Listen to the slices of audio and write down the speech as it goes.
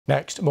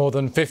Next, more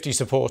than 50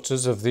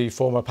 supporters of the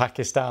former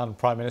Pakistan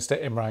Prime Minister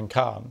Imran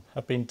Khan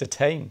have been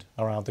detained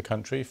around the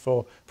country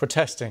for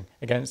protesting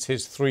against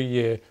his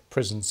 3-year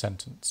prison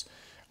sentence.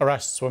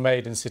 Arrests were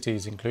made in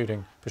cities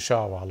including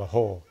Peshawar,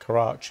 Lahore,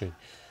 Karachi.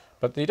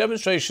 But the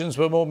demonstrations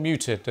were more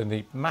muted than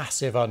the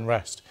massive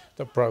unrest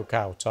that broke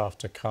out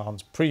after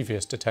Khan's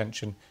previous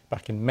detention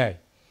back in May.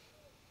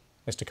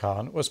 Mr.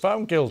 Khan was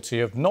found guilty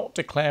of not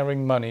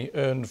declaring money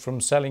earned from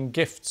selling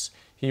gifts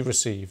he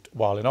received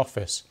while in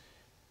office.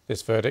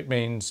 This verdict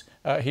means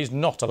he's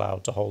not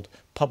allowed to hold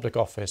public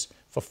office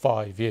for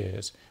 5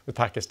 years, with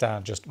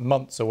Pakistan just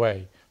months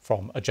away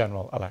from a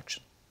general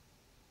election.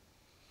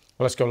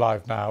 Well, let's go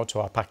live now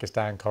to our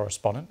Pakistan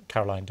correspondent,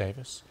 Caroline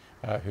Davis,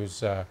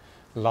 who's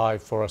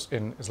live for us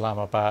in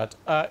Islamabad.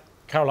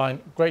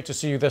 Caroline, great to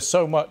see you. There's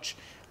so much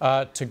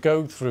to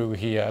go through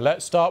here.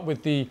 Let's start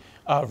with the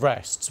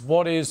arrests.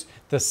 What is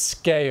the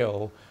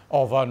scale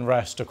of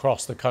unrest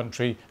across the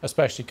country,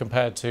 especially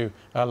compared to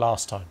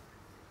last time?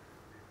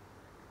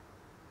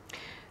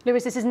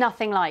 Lewis, this is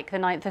nothing like the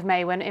 9th of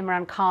May when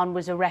Imran Khan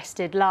was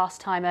arrested last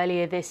time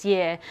earlier this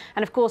year.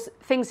 And of course,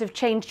 things have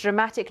changed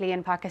dramatically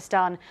in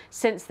Pakistan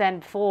since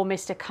then for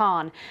Mr.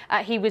 Khan.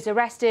 He was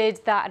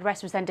arrested. That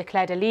arrest was then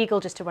declared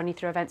illegal, just to run you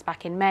through events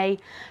back in May.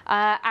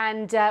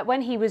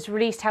 When he was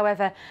released,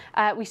 however,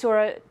 we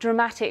saw a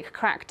dramatic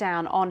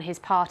crackdown on his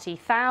party.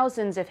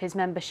 Thousands of his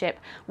membership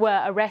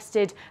were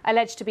arrested,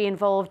 alleged to be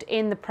involved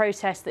in the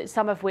protests, that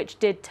some of which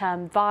did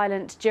turn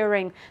violent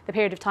during the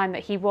period of time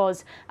that he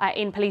was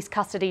in police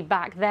custody.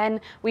 Back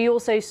then, we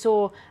also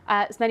saw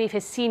many of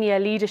his senior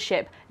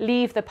leadership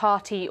leave the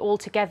party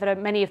altogether.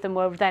 Many of them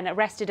were then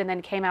arrested and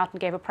then came out and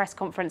gave a press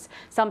conference,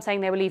 some saying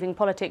they were leaving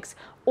politics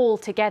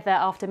altogether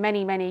after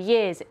many, many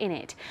years in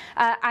it.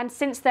 And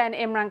since then,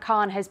 Imran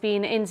Khan has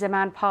been in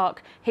Zaman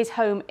Park, his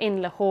home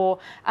in Lahore,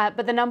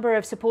 but the number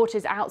of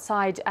supporters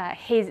outside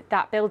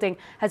that building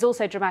has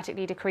also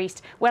dramatically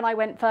decreased. When I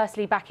went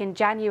firstly back in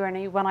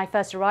January, when I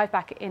first arrived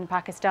back in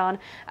Pakistan,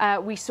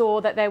 we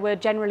saw that there were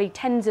generally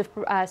tens of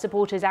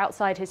supporters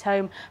outside his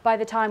home. By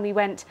the time we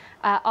went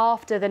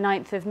after the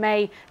 9th of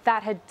May,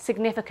 that had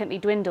significantly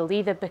dwindled,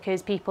 either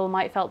because people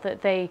might felt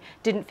that they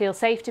didn't feel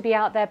safe to be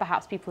out there,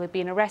 perhaps people had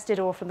been arrested,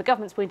 or from the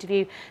government's point of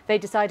view, they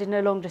decided no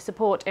longer to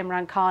support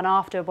Imran Khan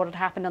after what had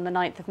happened on the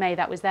 9th of May.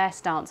 That was their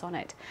stance on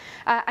it.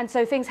 And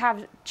so things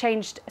have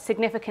changed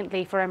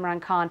significantly for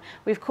Imran Khan.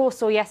 We, of course,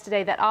 saw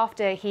yesterday that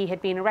after he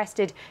had been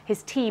arrested,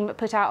 his team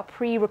put out a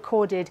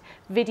pre-recorded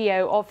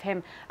video of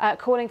him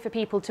calling for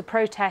people to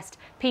protest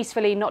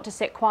peacefully, not to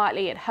sit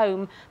quietly at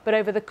home. But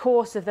over the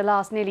course of the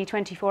last nearly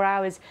 24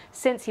 hours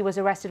since he was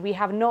arrested, we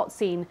have not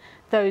seen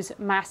those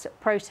mass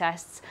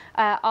protests.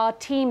 Our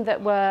team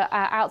that were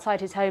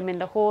outside his home in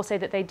Lahore say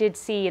that they did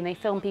see, and they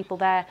filmed people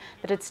there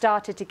that had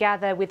started to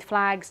gather with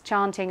flags,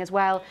 chanting as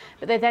well,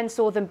 but they then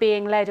saw them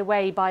being led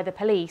away by the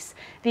police.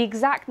 The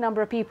exact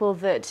number of people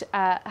that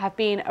have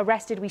been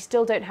arrested, we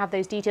still don't have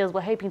those details.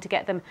 We're hoping to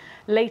get them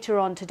later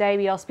on today.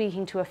 We are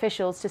speaking to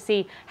officials to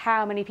see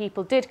how many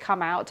people did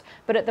come out,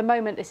 but at the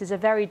moment this is a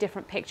very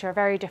different picture, a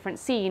very different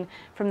scene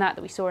from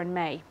that we saw in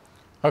May.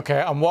 OK,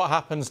 and what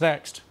happens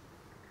next?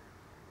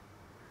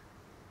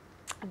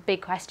 A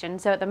big question.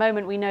 So at the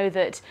moment we know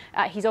that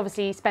he's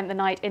obviously spent the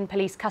night in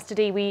police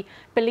custody. We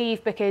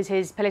believe, because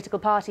his political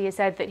party has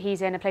said, that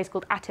he's in a place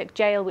called Attock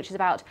Jail, which is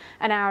about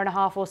an hour and a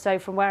half or so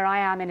from where I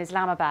am in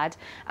Islamabad.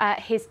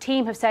 His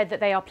team have said that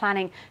they are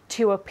planning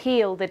to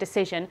appeal the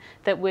decision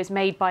that was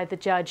made by the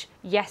judge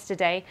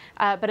yesterday.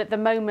 But at the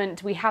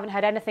moment we haven't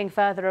heard anything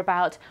further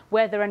about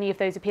whether any of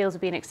those appeals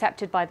have been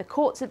accepted by the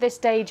courts at this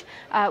stage,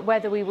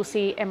 whether we will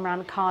see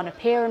Imran Khan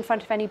appear in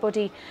front of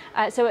anybody.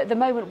 So at the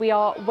moment we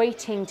are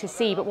waiting to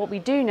see. But what we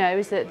do know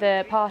is that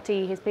the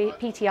party, his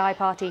PTI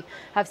party,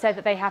 have said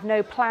that they have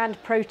no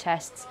planned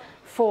protests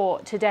for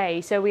today.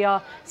 So we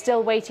are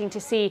still waiting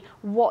to see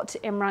what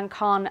Imran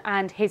Khan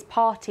and his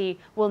party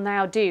will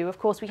now do. Of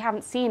course, we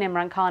haven't seen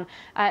Imran Khan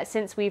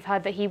since we've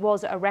heard that he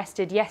was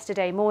arrested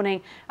yesterday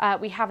morning.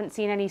 We haven't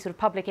seen any sort of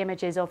public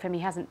images of him.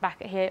 He hasn't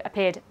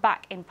appeared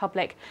back in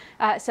public.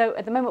 So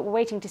at the moment, we're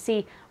waiting to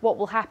see what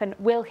will happen.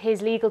 Will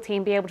his legal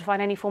team be able to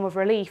find any form of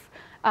relief,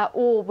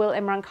 or will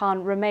Imran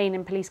Khan remain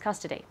in police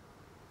custody?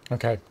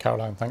 OK,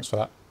 Caroline, thanks for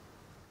that.